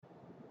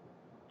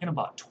in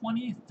about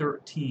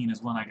 2013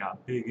 is when I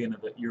got big into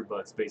the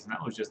earbud space, and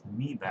that was just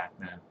me back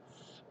then.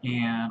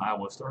 And I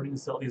was starting to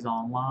sell these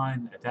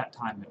online. At that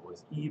time, it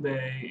was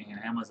eBay and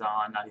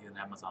Amazon, not even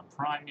Amazon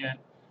Prime yet.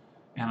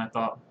 And I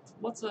thought,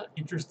 what's an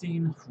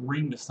interesting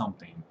ring to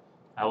something?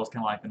 I was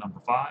kind of like the number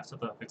five, so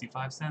the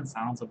 55 cents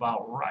sounds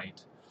about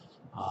right.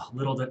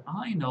 Little did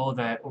I know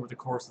that over the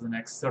course of the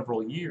next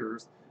several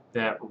years,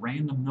 that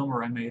random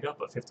number I made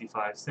up of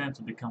 55 cents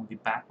would become the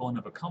backbone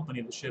of a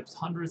company that ships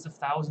hundreds of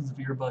thousands of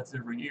earbuds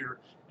every year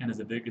and is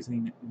the biggest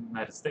in the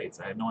United States.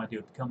 I had no idea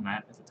it would become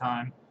that at the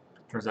time.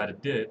 Turns out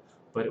it did,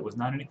 but it was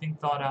not anything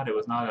thought out. It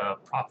was not a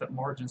profit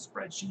margin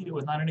spreadsheet. It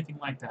was not anything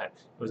like that.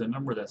 It was a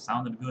number that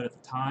sounded good at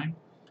the time,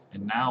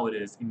 and now it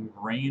is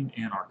ingrained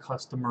in our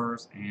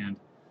customers, and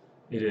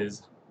it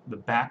is the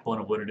backbone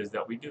of what it is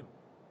that we do.